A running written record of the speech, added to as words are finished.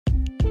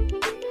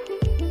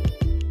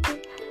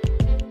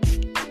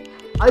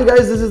Hi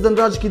guys, this is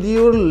Dhanraj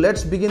Kidiur.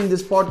 Let's begin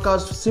this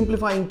podcast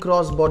simplifying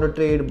cross-border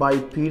trade by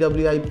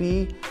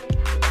PWIP.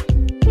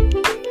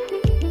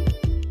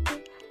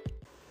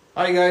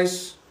 Hi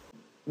guys,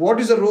 what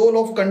is the role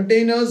of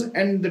containers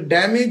and the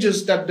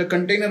damages that the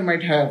container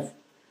might have?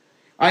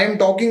 I am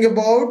talking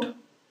about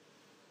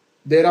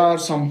there are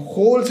some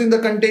holes in the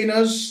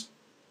containers.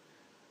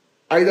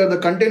 Either the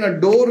container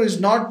door is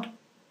not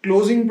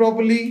closing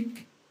properly.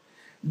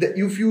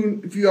 If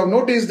you have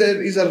noticed, there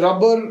is a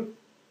rubber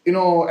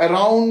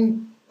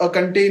around a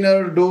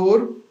container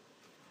door.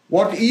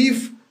 What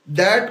if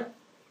that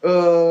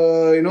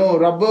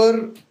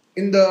rubber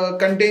in the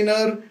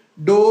container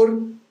door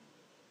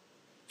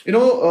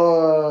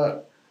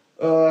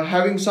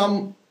having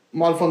some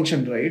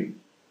malfunction, right?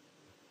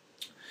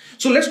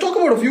 So let's talk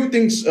about a few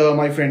things,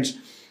 my friends.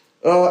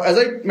 As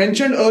I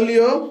mentioned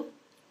earlier,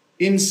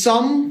 in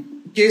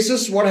some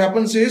cases what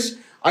happens is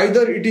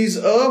either it is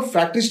a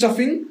factory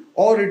stuffing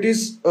or it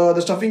is the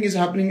stuffing is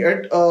happening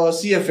at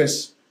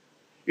CFS.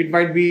 It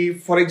might be,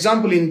 for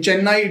example, in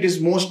Chennai, it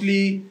is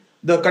mostly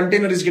the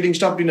container is getting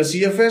stuffed in a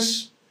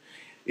CFS.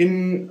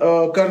 In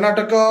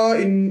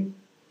Karnataka,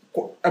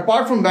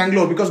 apart from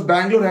Bangalore, because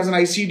Bangalore has an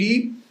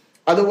ICD,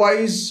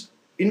 otherwise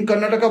in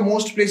Karnataka,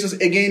 most places,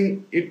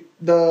 again,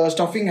 the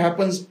stuffing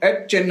happens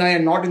at Chennai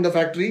and not in the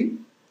factory.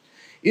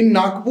 In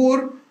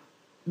Nagpur,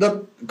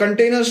 the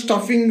container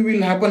stuffing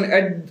will happen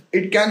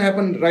it can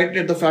happen right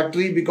at the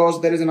factory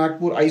because there is an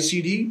Nagpur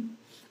ICD.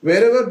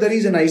 Wherever there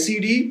is an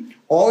ICD,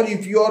 or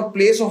if your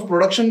place of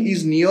production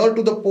is near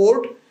to the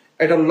port,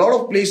 at a lot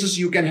of places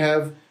you can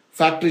have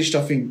factory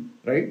stuffing,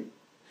 right?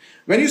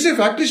 When you say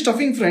factory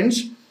stuffing,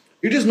 friends,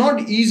 it is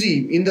not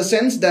easy in the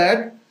sense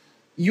that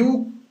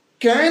you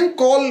can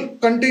call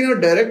container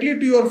directly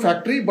to your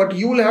factory, but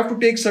you will have to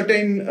take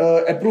certain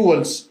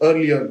approvals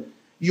earlier.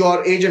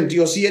 Your agent,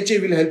 your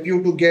CHA will help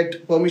you to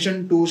get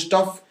permission to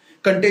stuff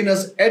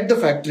containers at the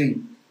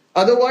factory.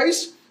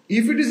 Otherwise,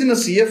 if it is in a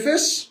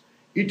CFS,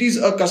 it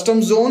is a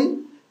custom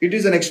zone, it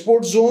is an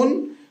export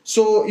zone.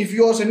 So if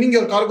you are sending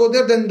your cargo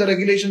there, then the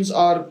regulations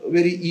are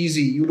very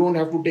easy. You don't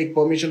have to take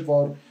permission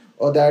for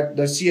that.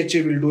 The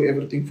CHA will do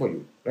everything for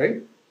you,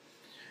 right?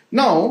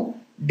 Now,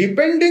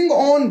 depending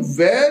on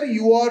where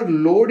you are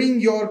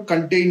loading your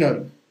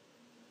container,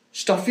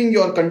 stuffing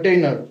your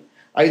container,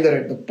 either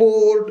at the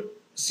port,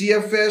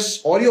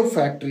 CFS or your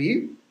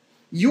factory,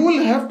 you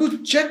will have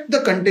to check the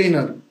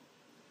container.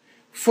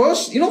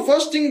 First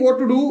thing what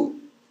to do,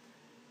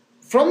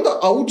 from the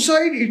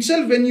outside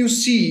itself, when you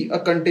see a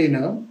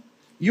container,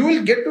 you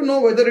will get to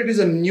know whether it is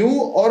a new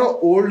or an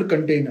old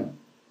container,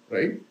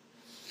 right?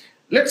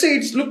 Let's say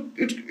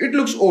it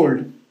looks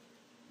old.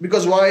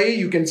 Because why?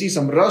 You can see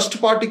some rust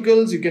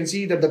particles, you can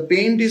see that the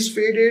paint is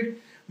faded,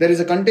 there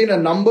is a container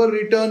number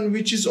written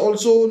which is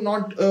also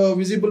not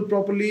visible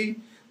properly.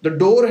 The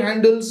door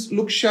handles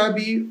look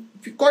shabby,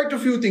 quite a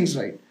few things,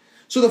 right?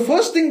 So the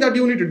first thing that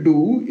you need to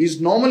do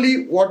is,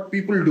 normally what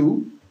people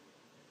do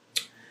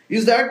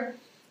is that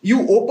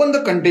you open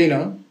the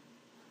container.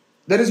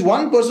 There is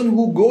one person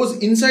who goes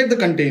inside the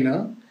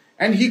container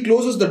and he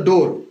closes the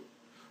door.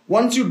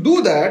 Once you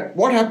do that,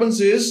 what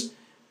happens is,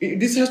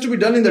 this has to be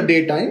done in the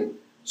daytime.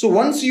 So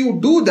once you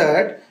do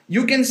that,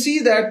 you can see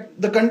that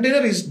the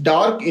container is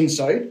dark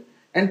inside,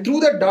 and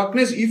through that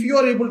darkness, if you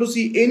are able to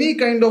see any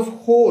kind of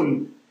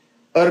hole,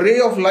 a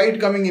ray of light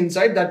coming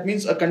inside, that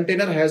means a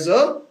container has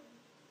a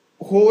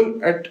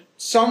hole at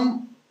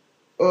some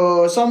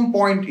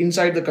point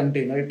inside the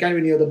container. It can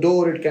be near the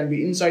door, it can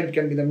be inside, it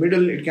can be in the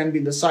middle, it can be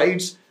in the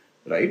sides,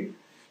 right?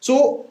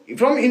 So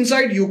from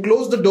inside you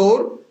close the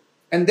door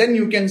and then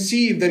you can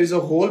see if there is a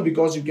hole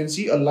because you can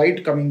see a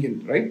light coming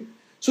in, right?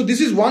 So this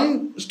is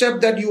one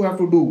step that you have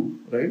to do,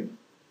 right?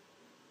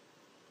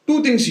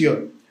 Two things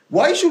here.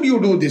 Why should you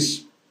do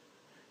this?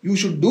 You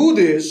should do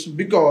this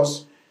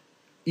because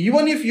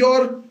even if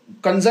your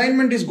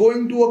consignment is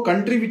going to a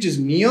country which is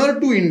near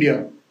to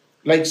India,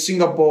 like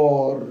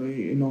Singapore,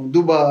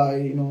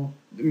 Dubai,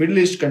 the Middle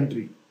East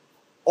country,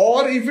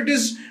 or if it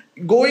is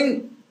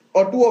going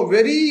to a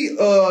very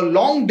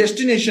long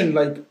destination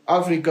like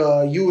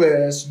Africa,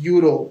 US,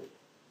 Europe,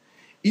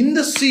 in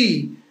the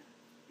sea,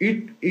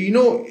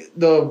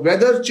 the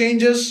weather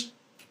changes,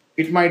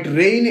 it might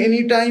rain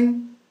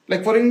anytime.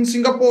 Like in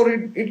Singapore,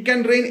 it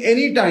can rain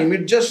anytime,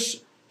 it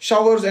just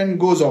showers and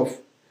goes off.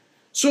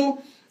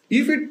 So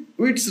if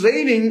it's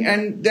raining,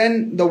 and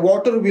then the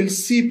water will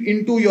seep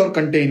into your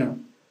container.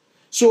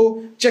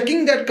 So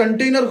checking that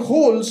container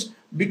holes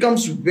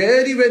becomes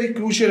very, very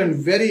crucial and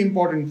very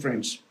important,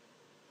 friends.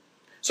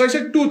 So I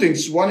said two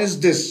things. One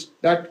is this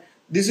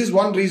is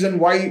one reason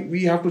why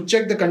we have to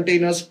check the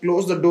containers,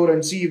 close the door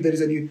and see if there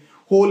is any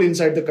hole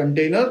inside the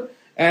container.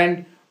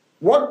 And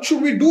what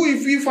should we do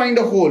if we find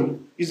a hole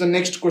is the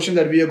next question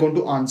that we are going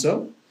to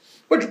answer.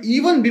 But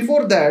even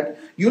before that,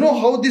 you know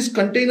how this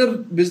container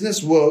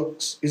business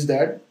works is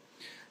that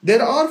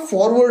there are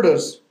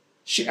forwarders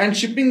and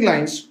shipping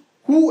lines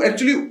who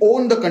actually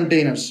own the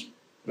containers,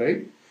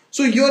 right?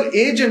 So your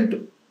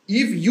agent,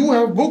 if you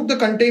have booked the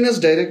containers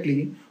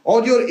directly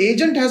or your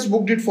agent has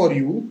booked it for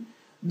you,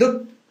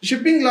 the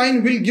shipping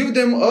line will give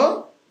them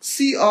a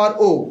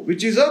CRO,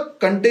 which is a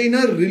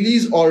container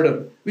release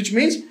order, which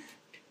means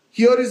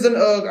here is an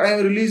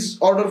release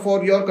order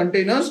for your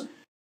containers.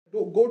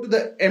 Go to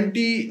the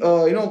empty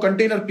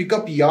container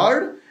pickup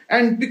yard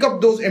and pick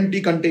up those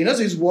empty containers,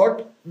 is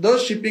what the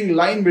shipping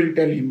line will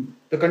tell him.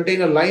 The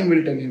container line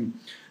will tell him.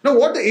 Now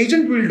what the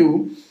agent will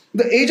do,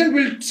 the agent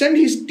will send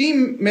his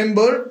team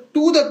member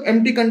to the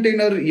empty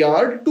container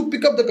yard to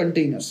pick up the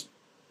containers.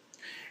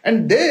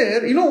 And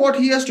there, you know what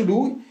he has to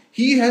do?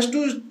 He has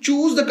to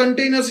choose the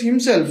containers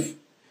himself.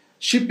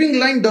 Shipping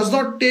line does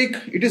not take,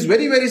 it is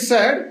very, very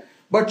sad,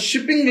 but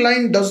shipping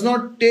line does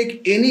not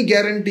take any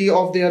guarantee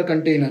of their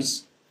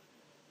containers.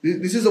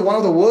 This is one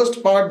of the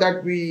worst part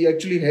that we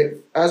actually have,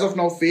 as of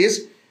now,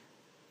 face.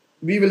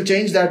 We will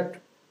change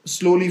that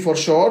slowly for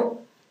sure.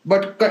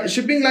 But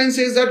shipping line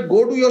says that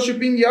go to your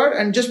shipping yard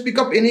and just pick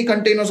up any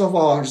containers of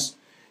ours.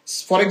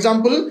 For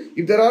example,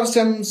 if there are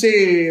some,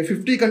 say,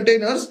 50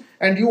 containers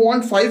and you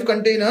want 5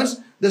 containers,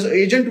 the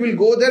agent will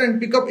go there and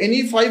pick up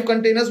any 5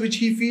 containers which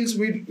he feels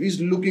is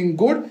looking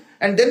good,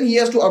 and then he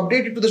has to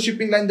update it to the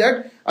shipping line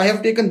that I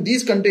have taken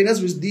these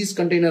containers with these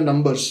container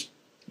numbers,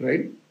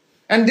 right?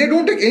 And they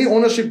don't take any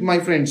ownership, my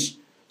friends.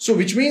 So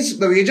which means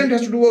the agent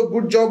has to do a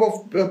good job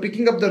of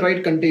picking up the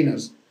right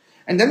containers.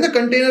 And then the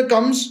container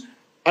comes,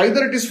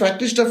 either it is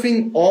factory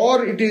stuffing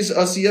or it is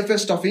a CFS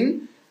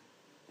stuffing.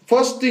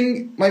 First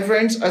thing, my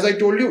friends, as I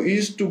told you,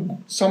 is to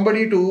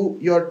somebody to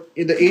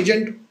the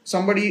agent,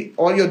 somebody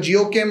or your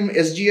geochem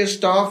SGS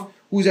staff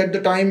who is at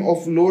the time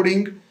of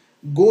loading,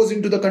 goes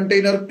into the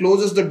container,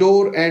 closes the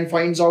door and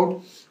finds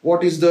out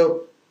what is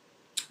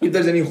if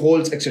there's any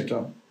holes,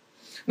 etc.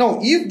 Now,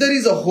 if there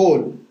is a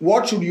hole,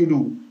 what should you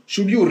do?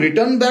 Should you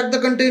return back the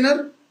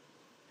container?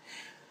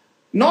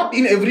 Not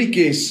in every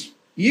case.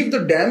 If the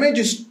damage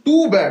is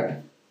too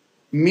bad,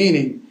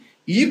 meaning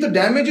if the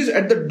damage is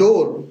at the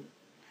door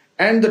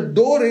and the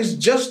door is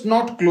just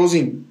not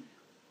closing,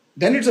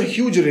 then it's a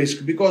huge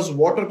risk because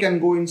water can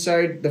go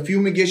inside, the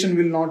fumigation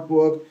will not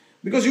work.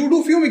 Because you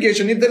do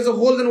fumigation, if there is a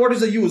hole, then what is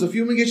the use? The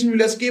fumigation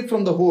will escape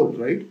from the hole,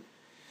 right?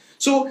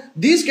 So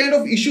these kind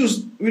of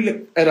issues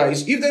will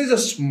arise. If there is a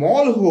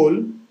small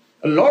hole,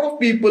 a lot of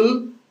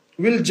people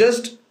will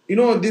just,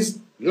 this,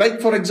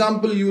 like for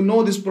example,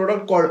 this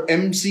product called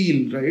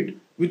M-Seal, right?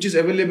 Which is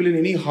available in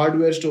any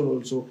hardware store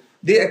also.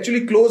 They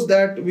actually close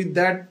that with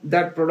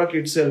that product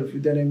itself,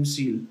 with an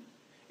M-Seal.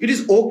 It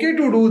is okay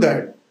to do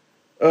that.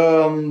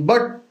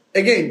 But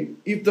again,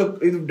 if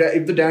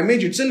the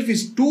damage itself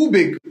is too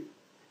big,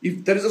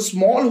 if there is a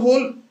small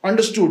hole,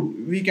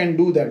 understood, we can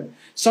do that.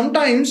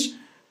 Sometimes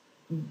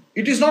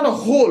it is not a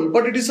hole,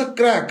 but it is a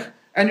crack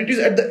and it is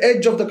at the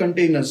edge of the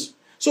containers.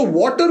 So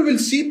water will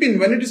seep in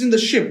when it is in the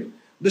ship.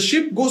 The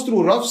ship goes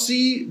through rough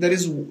sea,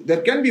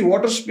 there can be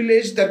water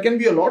spillage, there can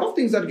be a lot of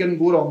things that can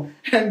go wrong.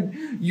 And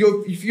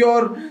if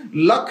your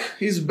luck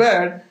is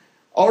bad,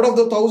 out of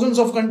the thousands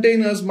of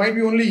containers, might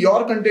be only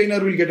your container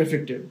will get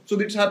affected. So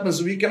this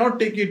happens. We cannot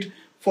take it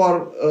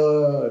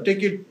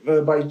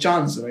by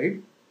chance, right?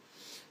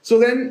 So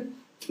then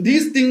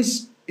these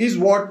things is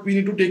what we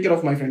need to take care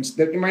of, my friends.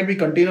 There might be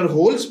container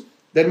holes,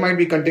 there might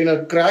be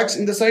container cracks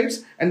in the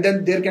sides, and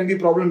then there can be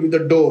problem with the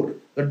door.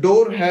 The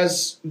door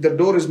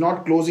is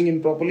not closing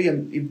in properly,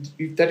 and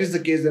if that is the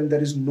case, then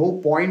there is no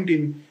point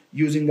in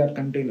using that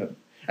container.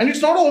 And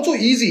it's not also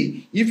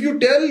easy. If you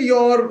tell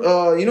your,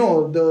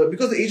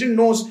 because the agent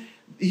knows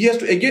he has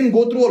to again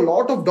go through a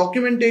lot of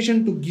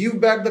documentation to give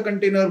back the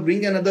container,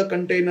 bring another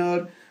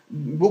container,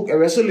 book a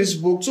vessel is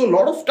booked. So a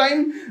lot of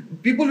time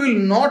people will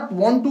not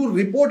want to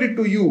report it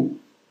to you,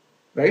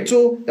 right?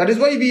 So that is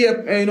why we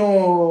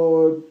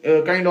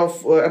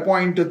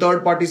appoint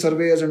third-party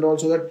surveyors and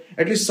also that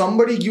at least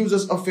somebody gives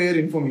us a fair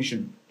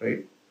information,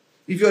 right?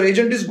 If your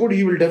agent is good,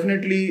 he will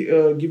definitely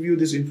give you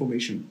this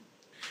information.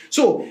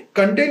 So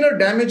container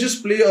damages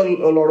play a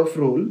lot of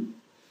role.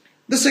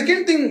 The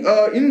second thing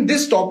in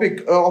this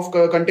topic of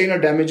container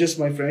damages,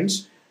 my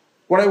friends,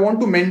 what I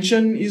want to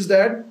mention is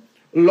that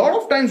a lot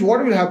of times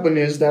what will happen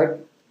is that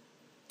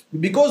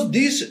because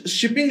these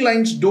shipping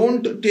lines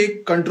don't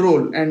take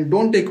control and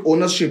don't take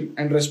ownership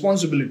and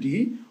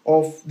responsibility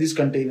of these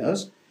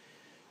containers,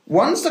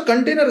 once the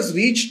container is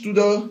reached to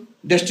the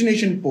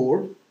destination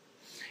port,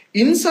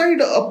 inside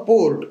a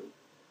port,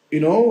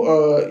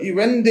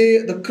 when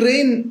the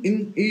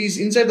crane is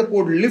inside the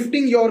port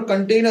lifting your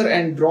container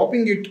and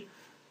dropping it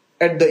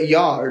at the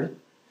yard,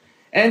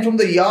 and from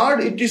the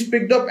yard it is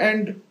picked up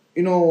and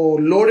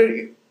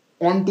loaded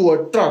onto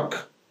a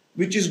truck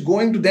which is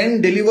going to then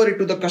deliver it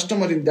to the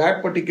customer in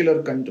that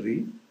particular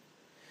country,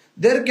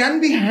 there can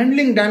be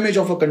handling damage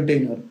of a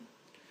container.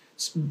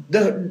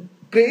 The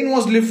crane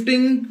was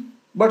lifting,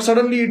 but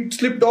suddenly it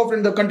slipped off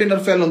and the container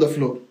fell on the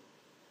floor.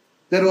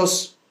 There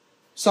was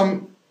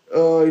some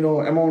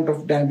amount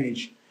of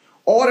damage.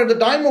 Or at the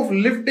time of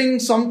lifting,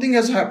 something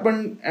has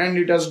happened and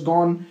it has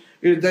gone,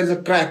 there is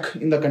a crack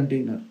in the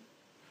container.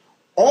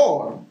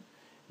 Or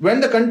when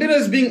the container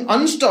is being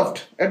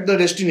unstuffed at the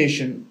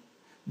destination,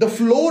 the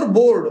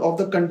floorboard of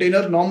the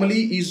container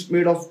normally is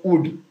made of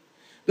wood.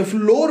 The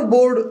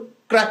floorboard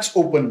cracks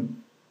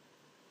open.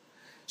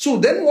 So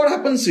then what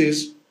happens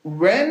is,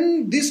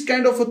 when this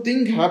kind of a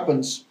thing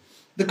happens,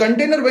 the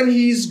container, when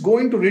he is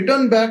going to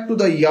return back to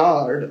the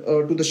yard,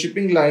 to the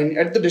shipping line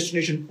at the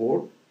destination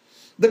port,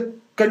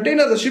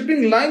 the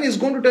shipping line is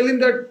going to tell him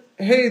that,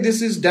 hey,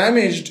 this is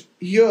damaged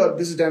here,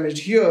 this is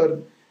damaged here,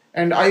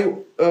 and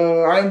I'm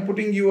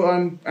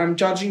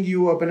charging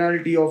you a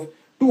penalty of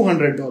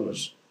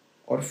 $200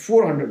 or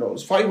 $400,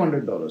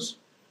 $500.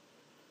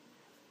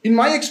 In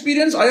my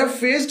experience, I have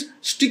faced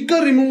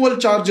sticker removal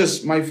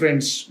charges, my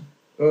friends,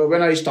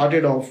 when I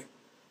started off,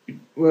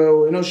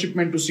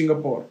 shipment to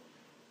Singapore.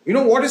 You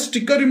know what is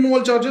sticker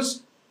removal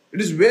charges?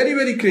 It is very,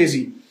 very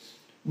crazy.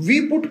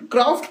 We put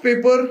craft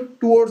paper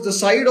towards the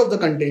side of the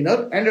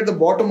container and at the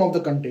bottom of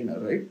the container,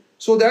 right?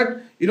 So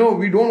that, we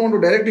don't want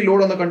to directly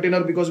load on the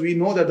container, because we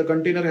know that the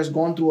container has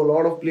gone through a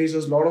lot of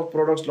places, lot of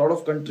products, lot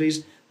of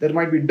countries. There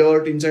might be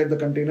dirt inside the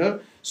container.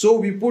 So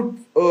we put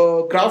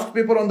craft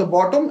paper on the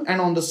bottom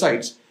and on the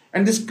sides.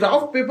 And this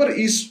craft paper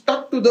is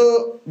stuck to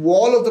the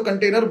wall of the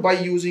container by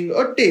using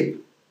a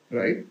tape,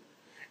 right?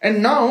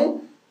 And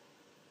now,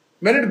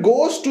 when it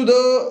goes to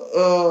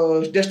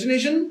the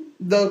destination,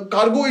 the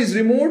cargo is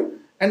removed,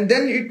 and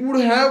then it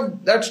would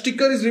have, that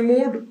sticker is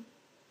removed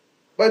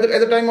at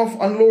the time of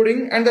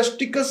unloading, and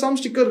some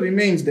sticker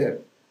remains there.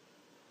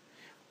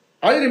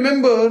 I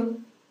remember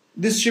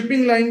this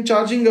shipping line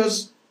charging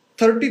us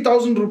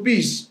 30,000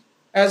 rupees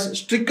as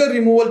sticker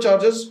removal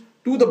charges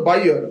to the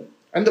buyer.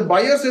 And the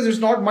buyer says, it's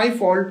not my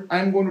fault, I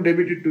am going to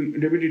debit it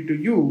to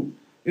you.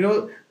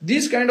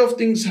 These kind of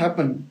things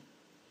happen.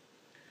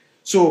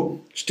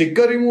 So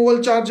sticker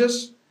removal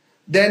charges,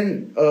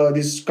 then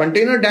this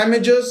container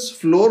damages,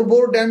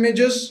 floorboard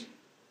damages,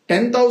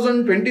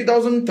 10,000,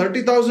 20,000,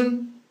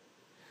 30,000.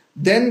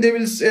 Then they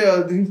will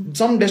say, in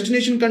some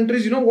destination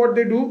countries, what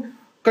they do?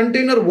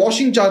 Container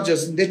washing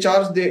charges. They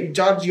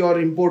charge your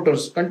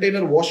importers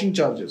container washing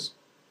charges.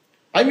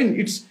 I mean,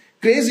 it's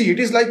crazy. It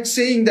is like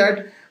saying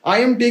that I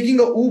am taking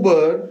a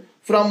Uber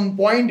from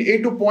point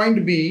A to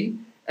point B,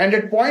 and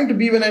at point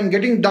B, when I'm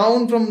getting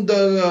down from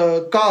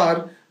the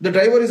car, the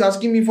driver is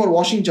asking me for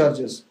washing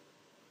charges.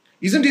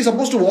 Isn't he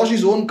supposed to wash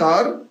his own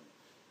car?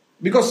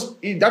 Because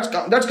that's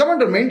come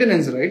under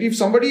maintenance, right? If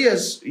somebody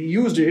has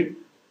used it,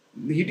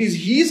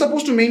 he is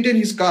supposed to maintain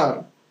his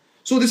car.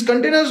 So these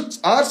containers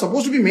are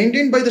supposed to be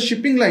maintained by the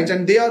shipping lines,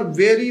 and they are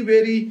very,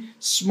 very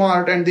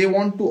smart, and they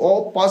want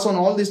to pass on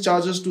all these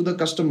charges to the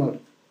customer,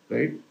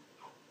 right?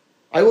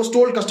 I was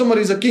told customer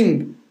is a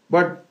king,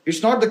 but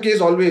it's not the case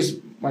always,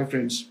 my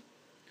friends.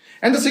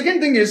 And the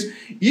second thing is,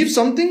 if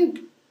something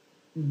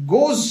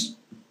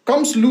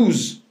comes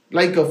loose,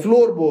 like a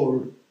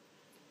floorboard,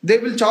 they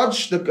will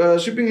charge, the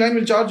shipping line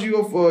will charge you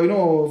of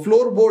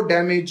floorboard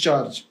damage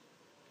charge.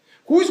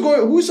 Who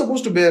is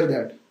supposed to bear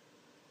that?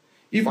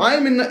 If I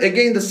am in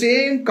again the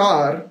same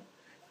car,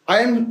 I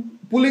am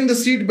pulling the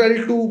seat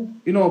belt to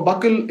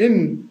buckle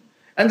in,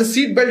 and the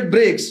seat belt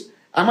breaks,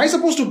 am I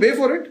supposed to pay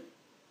for it?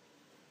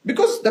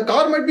 Because the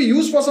car might be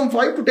used for some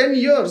 5 to 10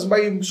 years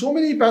by so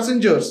many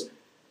passengers,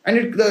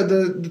 and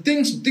the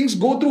things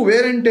go through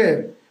wear and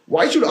tear.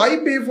 Why should I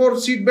pay for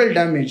seatbelt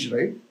damage,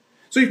 right?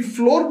 So if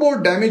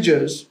floorboard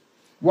damages,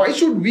 why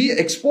should we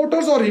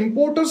exporters or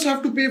importers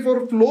have to pay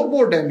for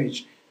floorboard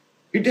damage?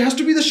 It has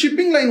to be the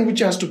shipping line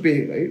which has to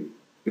pay, right?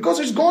 Because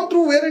it's gone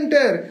through wear and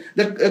tear.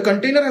 The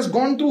container has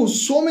gone through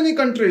so many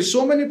countries,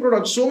 so many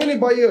products, so many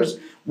buyers.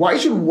 Why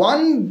should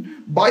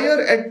one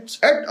buyer at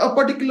a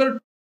particular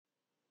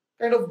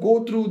kind of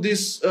go through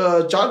these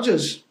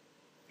charges?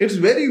 It's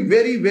very,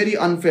 very, very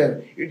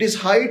unfair. It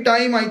is high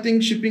time, I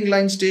think, shipping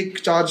lines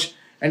take charge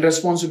and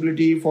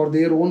responsibility for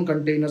their own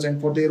containers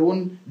and for their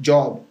own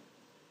job.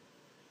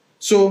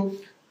 So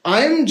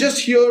I am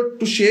just here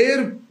to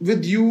share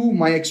with you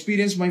my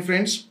experience, my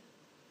friends.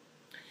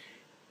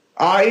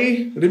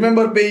 I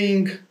remember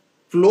paying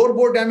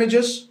floorboard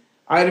damages.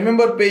 I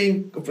remember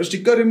paying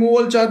sticker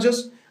removal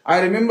charges. I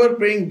remember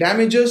paying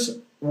damages,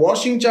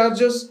 washing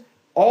charges,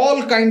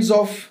 all kinds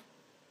of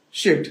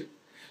shit.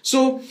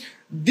 So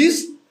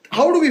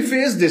how do we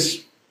face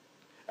this?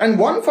 And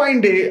one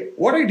fine day,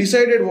 what I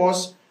decided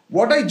was,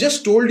 what I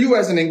just told you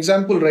as an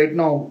example right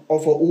now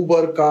of a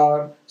Uber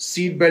car,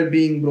 seatbelt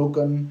being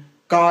broken,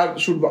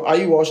 should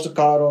I wash the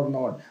car or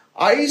not?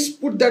 I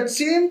put that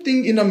same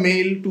thing in a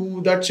mail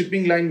to that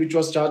shipping line which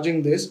was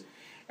charging this,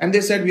 and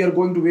they said, we are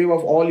going to waive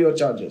off all your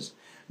charges.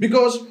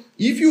 Because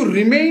if you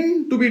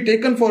remain to be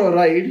taken for a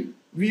ride,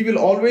 we will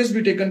always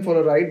be taken for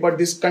a ride, but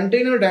this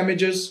container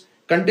damages,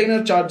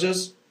 container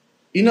charges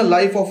in a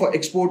life of an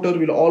exporter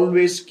will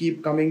always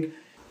keep coming.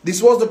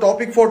 This was the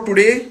topic for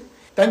today.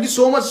 Thank you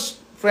so much,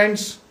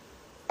 friends.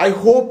 I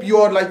hope you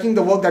are liking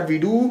the work that we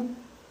do.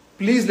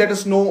 Please let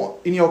us know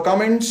in your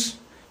comments.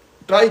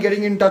 Try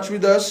getting in touch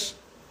with us.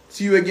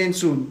 See you again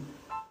soon.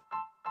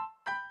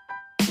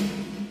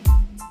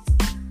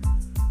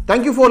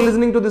 Thank you for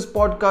listening to this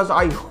podcast.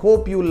 I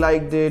hope you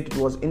liked it. It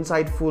was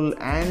insightful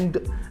and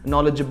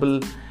knowledgeable.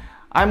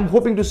 I'm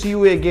hoping to see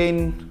you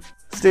again.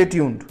 Stay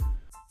tuned.